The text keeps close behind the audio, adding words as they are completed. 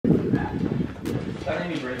Where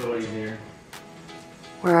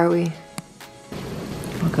are we?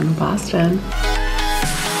 Welcome to Boston.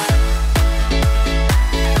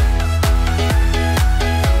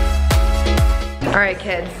 All right,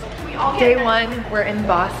 kids. Day one, we're in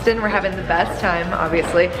Boston. We're having the best time,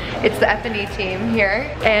 obviously. It's the F&E team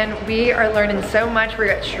here, and we are learning so much.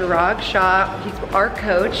 We're at Chirag Shah. He's our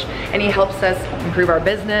coach, and he helps us improve our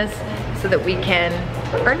business so that we can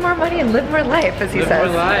earn more money and live more life, as he says.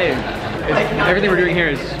 Live more life. Everything we're doing here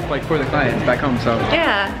is like for the clients back home, so.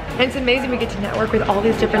 Yeah, and it's amazing we get to network with all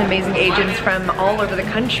these different amazing agents from all over the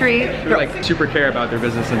country. Who like super care about their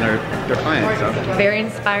business and their clients, so. Very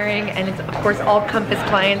inspiring, and it's of course all Compass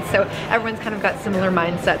clients, so everyone's kind of got similar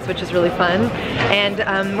mindsets, which is really fun.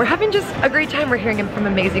 And we're having just a great time. We're hearing from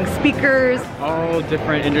amazing speakers. All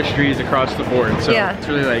different industries across the board, so yeah. It's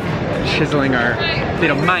really like chiseling our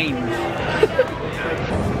minds.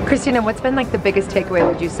 Christina, what's been like the biggest takeaway,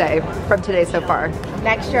 would you say, from today so far?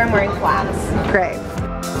 Next year I'm wearing flats. Great.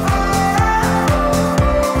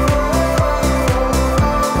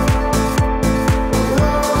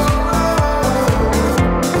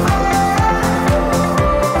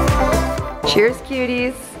 Cheers,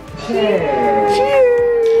 cuties. Cheers. Cheers.